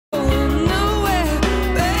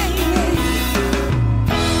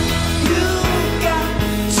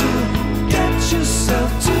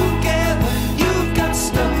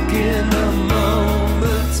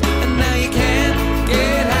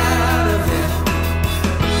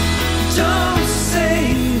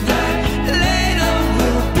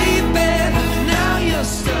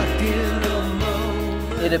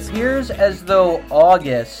appears as though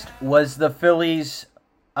August was the Phillies'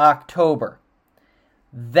 October.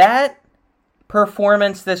 That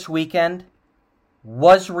performance this weekend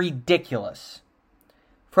was ridiculous.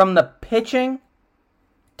 From the pitching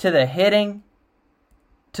to the hitting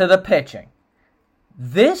to the pitching.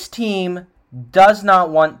 This team does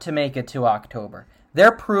not want to make it to October.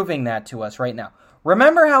 They're proving that to us right now.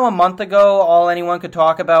 Remember how a month ago all anyone could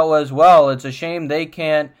talk about was, well, it's a shame they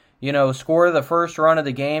can't, score the first run of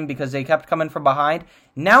the game because they kept coming from behind?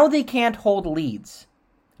 Now they can't hold leads.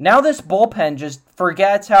 Now this bullpen just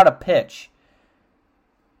forgets how to pitch.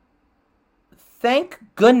 Thank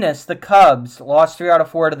goodness the Cubs lost 3 out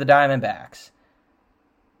of 4 to the Diamondbacks.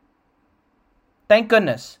 Thank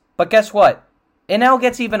goodness. But guess what? It now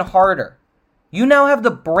gets even harder. You now have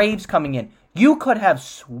the Braves coming in. You could have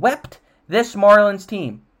swept this Marlins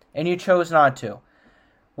team, and you chose not to.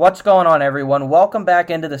 What's going on, everyone? Welcome back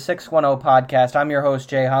into the 610 podcast. I'm your host,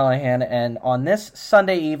 Jay Hollihan, and on this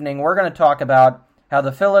Sunday evening, we're going to talk about how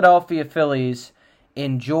the Philadelphia Phillies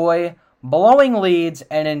enjoy blowing leads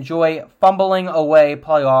and enjoy fumbling away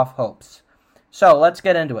playoff hopes. So, let's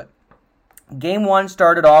get into it. Game 1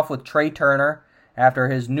 started off with Trey Turner after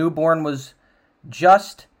his newborn was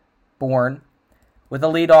just born with a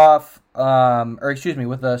with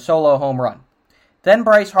a solo home run. Then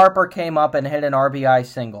Bryce Harper came up and hit an RBI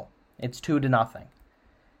single. It's 2-0.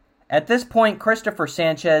 At this point, Christopher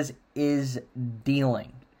Sanchez is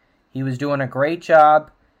dealing. He was doing a great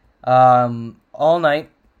job all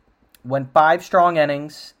night. Went 5 strong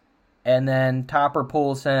innings, and then Topper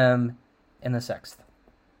pulls him in the 6th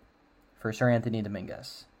for Sir Anthony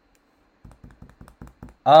Dominguez.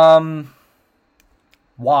 Why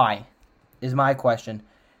is my question.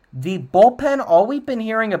 The bullpen, all we've been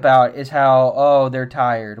hearing about is how, they're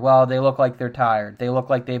tired. Well, they look like they're tired. They look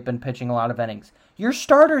like they've been pitching a lot of innings. Your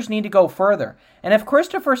starters need to go further. And if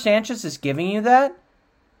Christopher Sanchez is giving you that,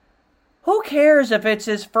 who cares if it's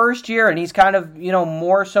his first year and he's kind of,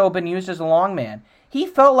 more so been used as a long man? He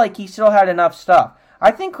felt like he still had enough stuff.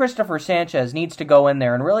 I think Christopher Sanchez needs to go in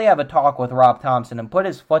there and really have a talk with Rob Thompson and put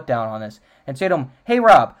his foot down on this and say to him, hey,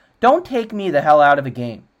 Rob, don't take me the hell out of a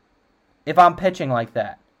game if I'm pitching like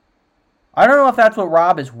that. I don't know if that's what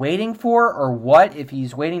Rob is waiting for or what, if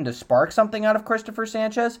he's waiting to spark something out of Christopher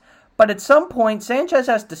Sanchez, but at some point, Sanchez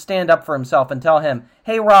has to stand up for himself and tell him,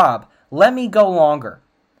 hey, Rob, let me go longer.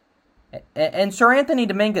 And Sir Anthony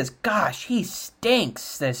Dominguez, gosh, he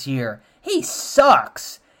stinks this year. He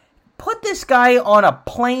sucks. Put this guy on a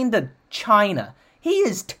plane to China. He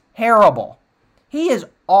is terrible. He is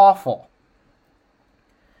awful.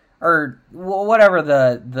 Or whatever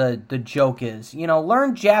the joke is.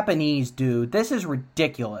 Learn Japanese, dude. This is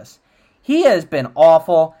ridiculous. He has been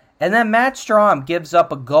awful. And then Matt Strahm gives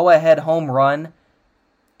up a go-ahead home run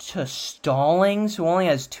to Stallings, who only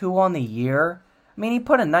has 2 on the year. I mean, he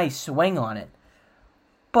put a nice swing on it.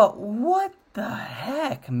 But what the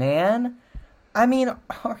heck, man? I mean,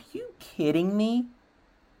 are you kidding me?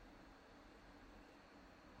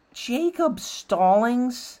 Jacob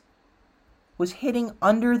Stallings was hitting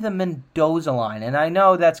under the Mendoza line. And I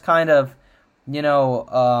know that's kind of,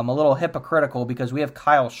 a little hypocritical because we have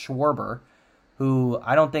Kyle Schwarber, who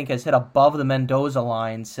I don't think has hit above the Mendoza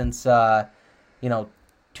line since,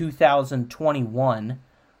 2021.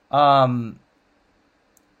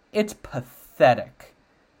 It's pathetic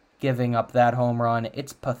giving up that home run.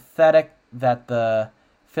 It's pathetic that the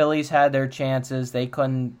Phillies had their chances. They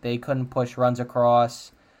couldn't push runs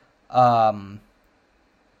across.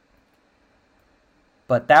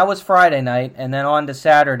 But that was Friday night, and then on to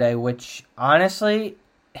Saturday, which, honestly,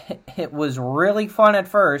 it was really fun at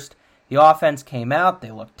first. The offense came out.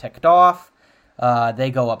 They looked ticked off.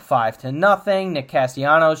 They go up 5-0. Nick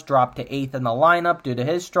Castellanos dropped to 8th in the lineup due to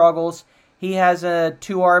his struggles. He has a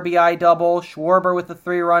 2 RBI double. Schwarber with a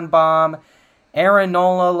 3-run bomb. Aaron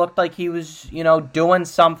Nola looked like he was, doing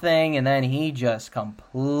something, and then he just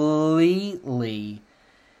completely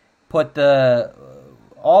put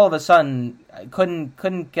all of a sudden,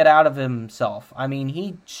 couldn't get out of himself. I mean,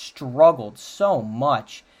 he struggled so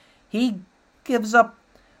much. He gives up,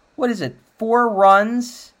 4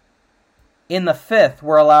 runs in the 5th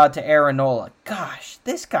were allowed to Aaron Nola. Gosh,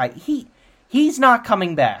 this guy, he's not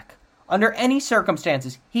coming back. Under any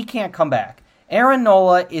circumstances, he can't come back. Aaron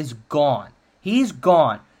Nola is gone. He's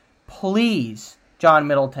gone. Please, John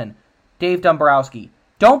Middleton, Dave Dombrowski,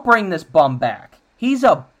 don't bring this bum back. He's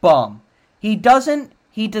a bum. He does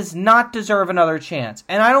not deserve another chance.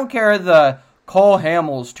 And I don't care the Cole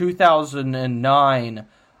Hamels 2009,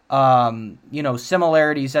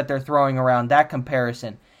 similarities that they're throwing around, that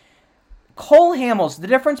comparison. Cole Hamels, the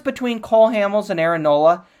difference between Cole Hamels and Aaron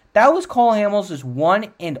Nola, that was Cole Hamels'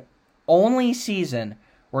 one and only season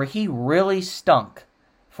where he really stunk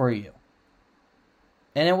for you.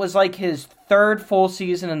 And it was like his third full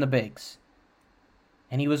season in the bigs.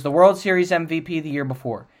 And he was the World Series MVP the year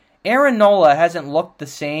before. Aaron Nola hasn't looked the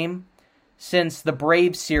same since the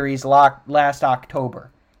Braves series last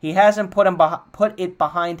October. He hasn't put it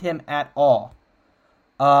behind him at all.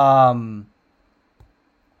 I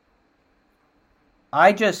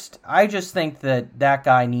just think that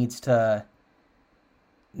guy needs to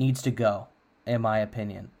go, in my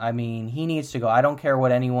opinion. I mean, he needs to go. I don't care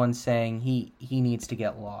what anyone's saying. He needs to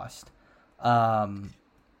get lost.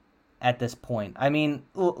 At this point, I mean,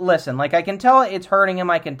 listen. Like, I can tell it's hurting him.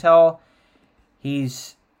 I can tell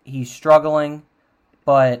he's struggling,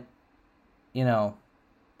 but I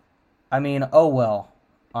mean, oh well.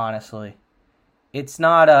 Honestly, it's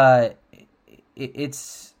not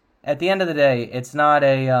it's at the end of the day, it's not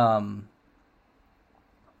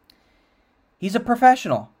he's a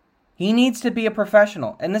professional. He needs to be a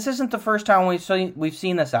professional, and this isn't the first time we've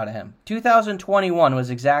seen this out of him. 2021 was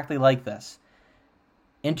exactly like this.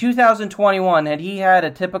 In 2021, had he had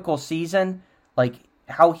a typical season, like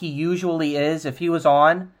how he usually is, if he was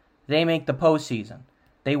on, they make the postseason.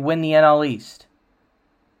 They win the NL East.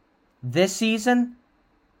 This season,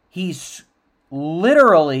 he's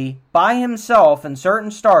literally, by himself in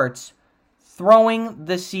certain starts, throwing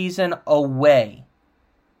the season away.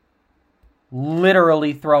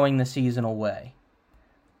 Literally throwing the season away.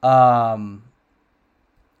 I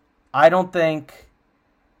don't think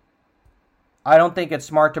it's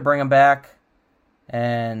smart to bring him back,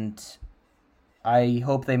 and I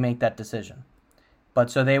hope they make that decision.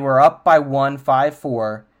 But so they were up by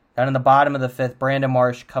 5-4. Down in the bottom of the fifth, Brandon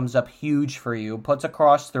Marsh comes up huge for you, puts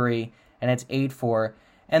across 3, and it's 8-4.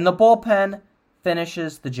 And the bullpen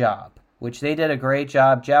finishes the job, which they did a great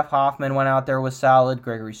job. Jeff Hoffman went out there, was solid.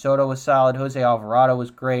 Gregory Soto was solid. Jose Alvarado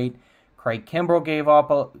was great. Craig Kimbrell gave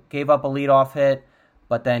up a leadoff hit,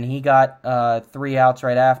 but then he got 3 outs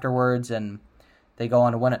right afterwards, and they go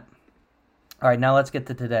on to win it. All right, now let's get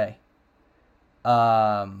to today.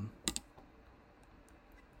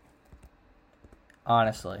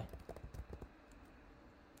 Honestly,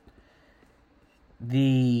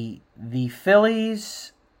 the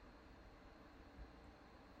Phillies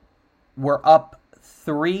were up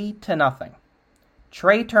 3-0.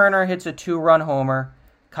 Trey Turner hits a 2-run homer.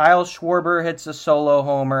 Kyle Schwarber hits a solo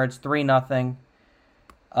homer. It's 3-0.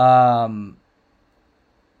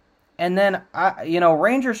 And then,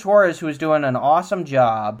 Ranger Suarez, who was doing an awesome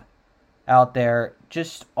job out there,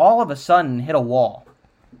 just all of a sudden hit a wall.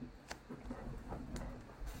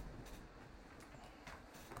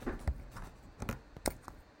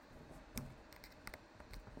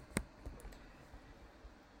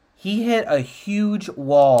 He hit a huge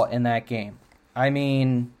wall in that game. I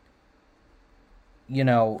mean,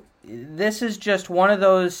 this is just one of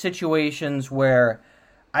those situations where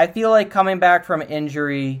I feel like coming back from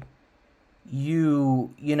injury,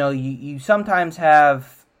 you sometimes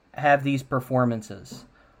have these performances,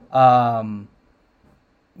 where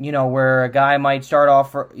a guy might start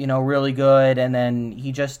off, really good, and then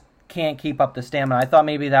he just can't keep up the stamina. I thought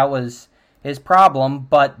maybe that was his problem,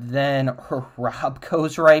 but then Rob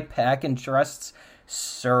goes right back and trusts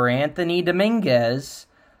Sir Anthony Dominguez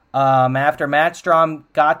after Matt Strom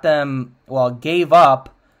gave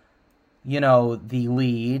up, the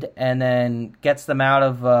lead, and then gets them out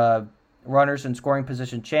of runners in scoring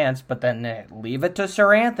position chance, but then leave it to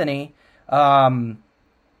Sir Anthony to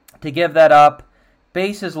give that up.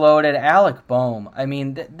 Bases loaded, Alec Bohm. I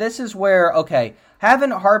mean, this is where,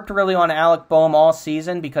 haven't harped really on Alec Bohm all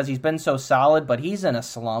season because he's been so solid, but he's in a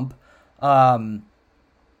slump. I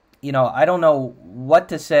don't know what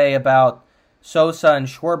to say about Sosa and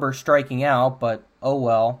Schwarber striking out, but oh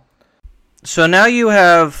well. So now you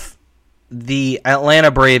have the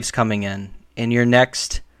Atlanta Braves coming in your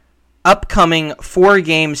next upcoming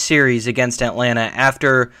 4-game series against Atlanta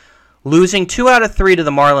after losing 2 out of 3 to the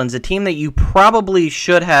Marlins, a team that you probably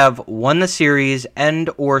should have won the series and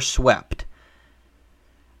or swept.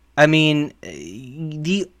 I mean,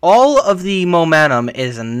 all of the momentum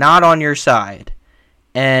is not on your side.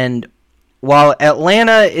 And while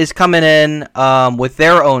Atlanta is coming in with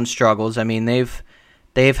their own struggles, I mean, they've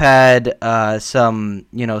had some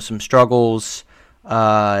struggles.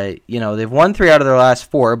 They've won 3 out of their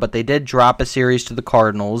last 4, but they did drop a series to the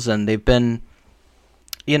Cardinals, and they've been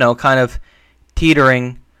kind of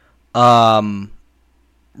teetering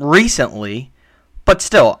recently. But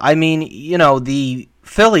still, I mean, the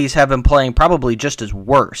Phillies have been playing probably just as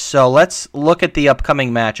worse. So let's look at the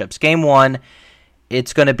upcoming matchups. Game 1,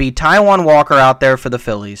 it's going to be Taijuan Walker out there for the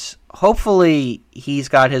Phillies. hopefully he's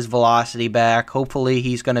got his velocity back. Hopefully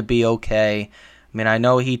he's going to be okay. I mean, I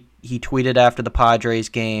know he tweeted after the Padres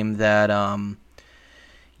game that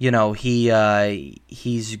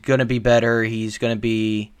he's going to be better. He's going to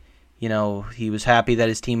be, he was happy that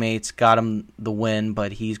his teammates got him the win,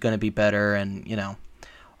 but he's going to be better and,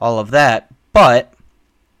 all of that. But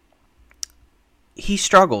he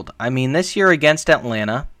struggled. I mean, this year against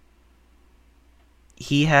Atlanta,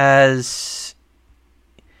 he has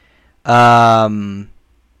had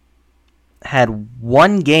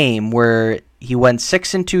one game where he went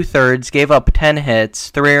 6 2/3, gave up 10 hits,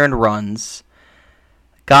 3 earned runs,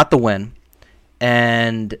 got the win,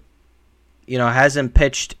 and hasn't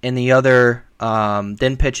pitched in the other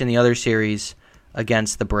didn't pitch in the other series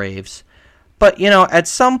against the Braves. But at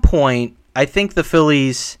some point, I think the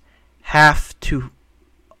Phillies have to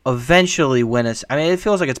eventually win a. I mean, it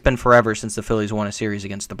feels like it's been forever since the Phillies won a series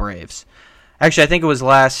against the Braves. Actually, I think it was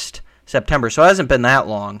last September, so it hasn't been that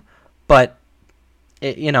long. But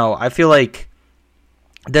I feel like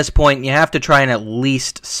at this point you have to try and at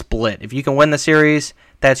least split. If you can win the series,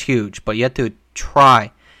 that's huge. But you have to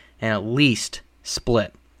try and at least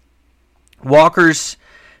split. Walker's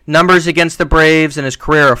numbers against the Braves in his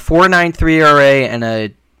career: a 4.93 ERA and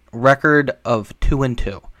a record of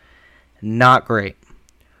 2-2. Not great.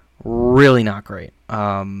 Really not great.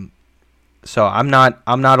 So I'm not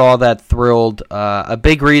all that thrilled. A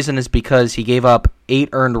big reason is because he gave up 8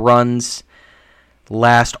 earned runs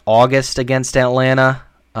last August against Atlanta.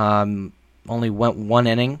 Only went 1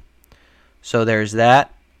 inning. So there's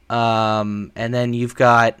that. And then you've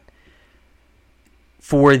got,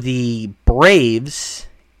 for the Braves,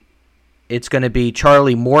 it's going to be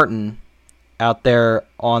Charlie Morton out there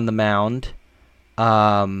on the mound.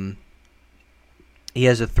 He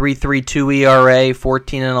has a 3.32 ERA,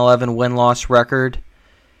 14-11 win-loss record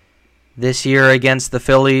this year against the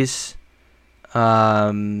Phillies. He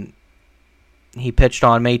pitched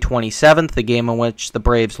on May 27th, the game in which the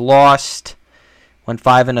Braves lost. Went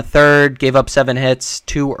 5 1/3, gave up 7 hits,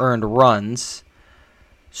 2 earned runs.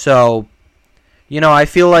 So, I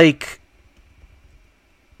feel like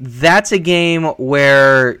that's a game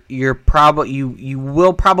where you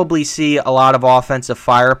will probably see a lot of offensive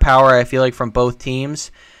firepower, I feel like, from both teams.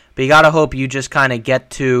 But you got to hope you just kind of get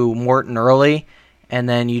to Morton early, and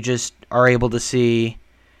then you just are able to see.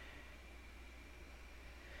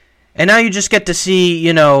 And now you just get to see,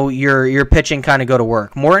 your pitching kind of go to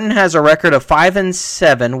work. Morton has a record of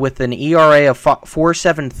 5-7 with an ERA of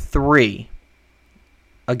 4.73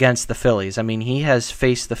 against the Phillies. I mean, he has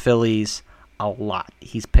faced the Phillies a lot.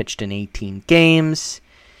 He's pitched in 18 games,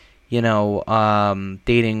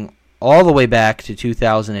 dating all the way back to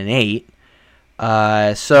 2008.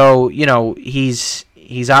 So, he's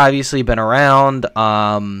obviously been around.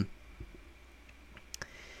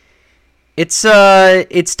 It's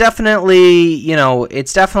definitely,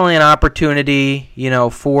 it's definitely an opportunity,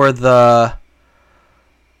 for the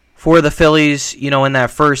Phillies, in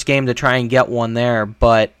that first game to try and get one there.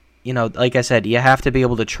 But, like I said, you have to be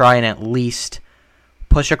able to try and at least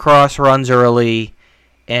push across runs early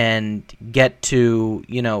and get to,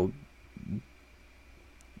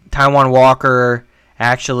 Taijuan Walker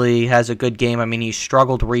actually has a good game. I mean, he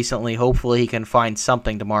struggled recently. Hopefully he can find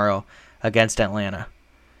something tomorrow against Atlanta.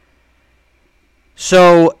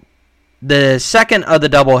 So, the second of the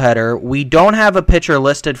doubleheader, we don't have a pitcher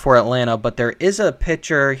listed for Atlanta, but there is a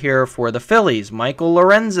pitcher here for the Phillies, Michael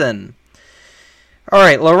Lorenzen. All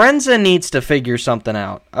right, Lorenzen needs to figure something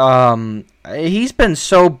out. He's been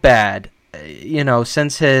so bad,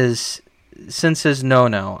 since his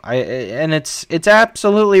no-no. And it's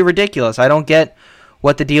absolutely ridiculous. I don't get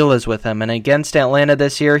what the deal is with him. And against Atlanta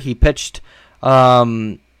this year, he pitched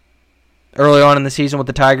early on in the season with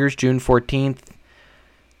the Tigers, June 14th.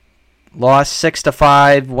 Lost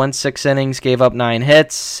 6-5, won 6 innings, gave up 9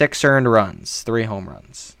 hits, 6 earned runs, 3 home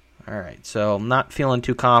runs. All right, so I'm not feeling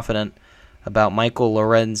too confident about Michael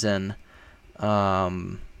Lorenzen.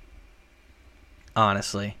 Honestly,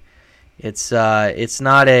 it's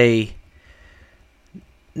not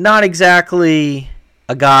exactly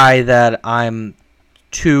a guy that I'm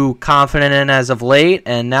too confident in as of late.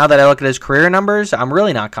 And now that I look at his career numbers, I'm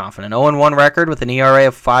really not confident. 0-1 record with an ERA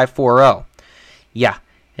of 5.40. Yeah.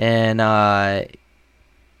 And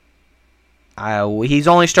he's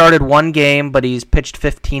only started 1 game, but he's pitched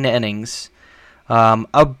 15 innings.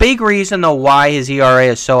 A big reason, though, why his ERA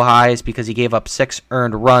is so high is because he gave up 6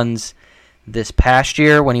 earned runs this past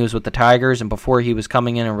year when he was with the Tigers and before he was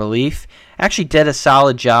coming in relief. Actually did a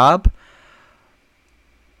solid job.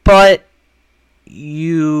 But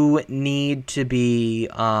you need to be,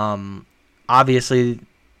 obviously,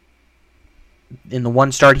 in the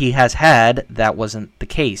one start he has had, that wasn't the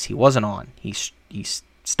case. He wasn't on. He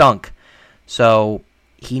stunk. So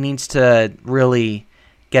he needs to really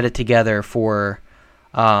get it together for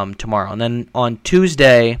tomorrow. And then on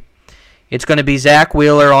Tuesday, it's going to be Zach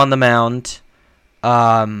Wheeler on the mound,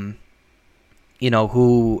 who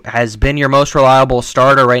has been your most reliable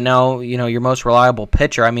starter right now, your most reliable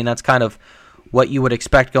pitcher. I mean, that's kind of what you would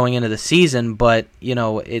expect going into the season, but,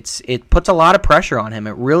 it puts a lot of pressure on him.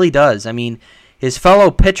 It really does. I mean, his fellow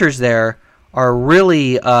pitchers there are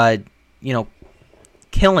really,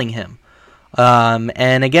 killing him.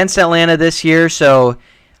 And against Atlanta this year, so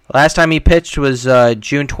last time he pitched was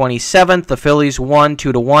June 27th. The Phillies won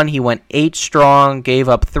 2-1. He went 8 strong, gave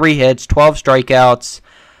up 3 hits, 12 strikeouts.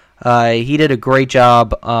 He did a great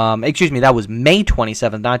job. That was May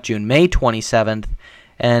 27th, not June. May 27th,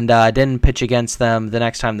 and didn't pitch against them the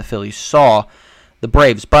next time the Phillies saw the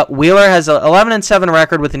Braves. But Wheeler has an 11-7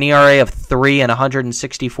 record with an ERA of 3 and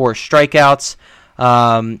 164 strikeouts.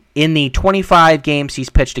 In the 25 games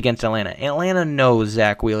he's pitched against Atlanta. Atlanta knows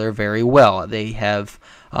Zach Wheeler very well. They have,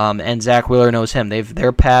 and Zach Wheeler knows him.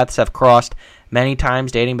 Their paths have crossed many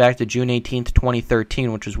times, dating back to June 18th,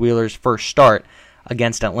 2013, which was Wheeler's first start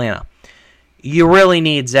against Atlanta. You really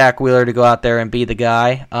need Zach Wheeler to go out there and be the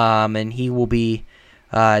guy, and he will be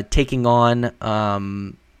taking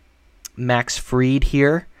on Max Fried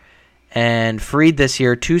here. And Fried this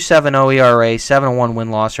year, 2.70 ERA, 7.1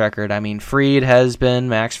 win-loss record. I mean, Fried has been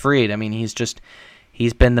Max Fried. I mean, he's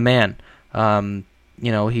been the man.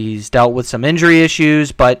 He's dealt with some injury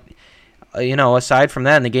issues, but, aside from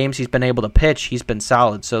that, in the games he's been able to pitch, he's been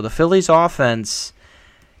solid. So the Phillies offense,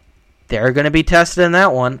 they're going to be tested in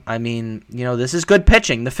that one. I mean, this is good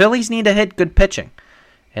pitching. The Phillies need to hit good pitching,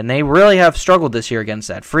 and they really have struggled this year against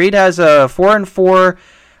that. Fried has a 4-4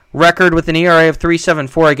 record with an ERA of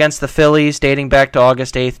 3.74 against the Phillies, dating back to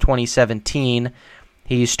August 8th, 2017.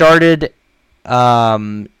 He started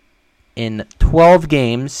in 12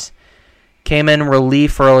 games, came in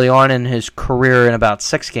relief early on in his career in about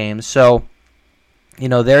 6 games. So,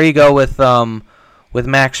 there you go with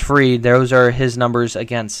Max Fried. Those are his numbers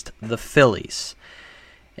against the Phillies.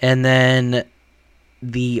 And then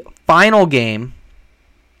the final game,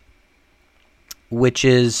 which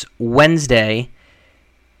is Wednesday,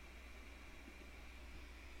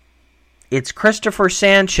 it's Christopher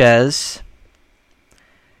Sanchez,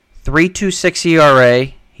 3.26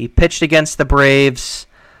 ERA. He pitched against the Braves.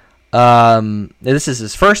 This is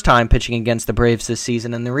his first time pitching against the Braves this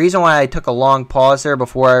season. And the reason why I took a long pause there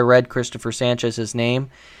before I read Christopher Sanchez's name,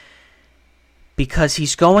 because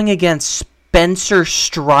he's going against Spencer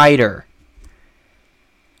Strider.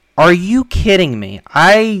 Are you kidding me?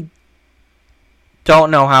 I don't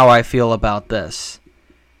know how I feel about this.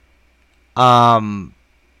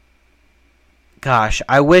 Gosh,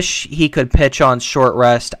 I wish he could pitch on short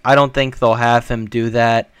rest. I don't think they'll have him do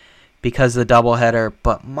that because of the doubleheader,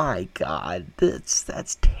 but my God,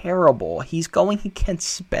 that's terrible. He's going against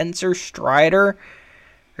Spencer Strider?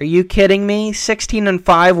 Are you kidding me?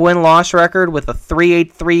 16-5 win-loss record with a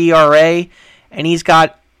 3.83 ERA, and he's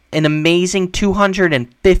got an amazing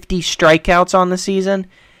 250 strikeouts on the season.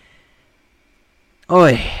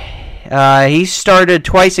 Oy. He started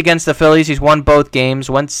twice against the Phillies. He's won both games.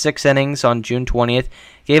 Went 6 innings on June 20th.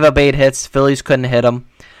 Gave up 8 hits. Phillies couldn't hit him.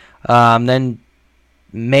 Then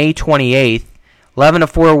May 28th,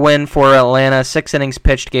 11-4 win for Atlanta. 6 innings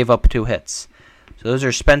pitched. Gave up 2 hits. So those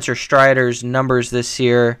are Spencer Strider's numbers this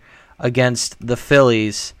year against the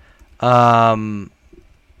Phillies. And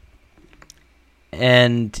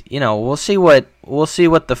we'll see what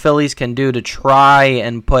the Phillies can do to try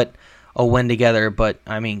and put a win together, but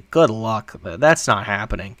I mean, good luck. That's not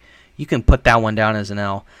happening. You can put that one down as an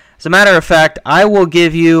L. As a matter of fact, I will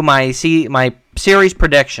give you my series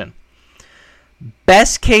prediction.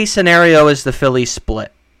 Best case scenario is the Phillies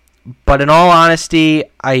split, but in all honesty,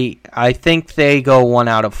 I think they go 1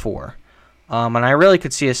 out of 4. And I really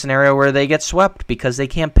could see a scenario where they get swept because they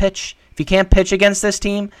can't pitch. If you can't pitch against this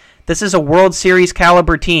team, this is a World Series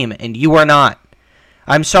caliber team, and you are not.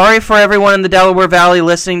 I'm sorry for everyone in the Delaware Valley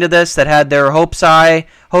listening to this that had their hopes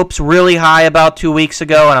really high about 2 weeks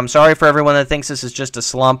ago, and I'm sorry for everyone that thinks this is just a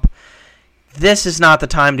slump. This is not the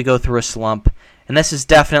time to go through a slump, and this is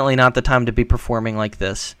definitely not the time to be performing like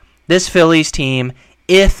this. This Phillies team,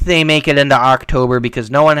 if they make it into October, because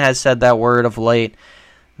no one has said that word of late,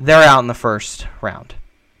 they're out in the first round.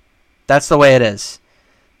 That's the way it is.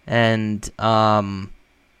 And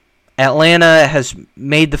Atlanta has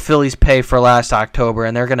made the Phillies pay for last October,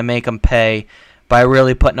 and they're going to make them pay by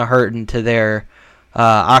really putting a hurt into their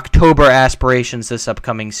October aspirations this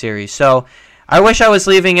upcoming series. So I wish I was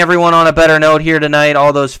leaving everyone on a better note here tonight,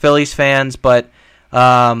 all those Phillies fans, but,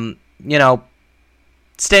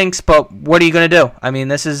 stinks, but what are you going to do? I mean,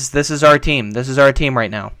 this is our team. This is our team right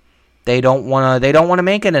now. They don't want to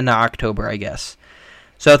make it into October, I guess.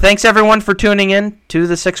 So thanks, everyone, for tuning in to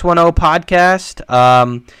the 610 podcast.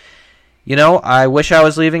 I wish I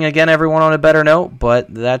was leaving, again, everyone on a better note,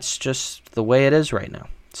 but that's just the way it is right now.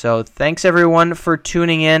 So thanks, everyone, for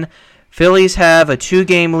tuning in. Phillies have a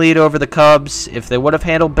 2-game lead over the Cubs. If they would have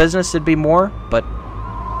handled business, it'd be more, but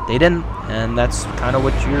they didn't, and that's kind of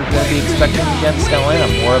what you're going to be expecting against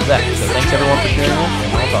Atlanta, more of that. So thanks, everyone, for tuning in,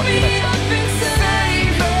 and I'll talk to you next time.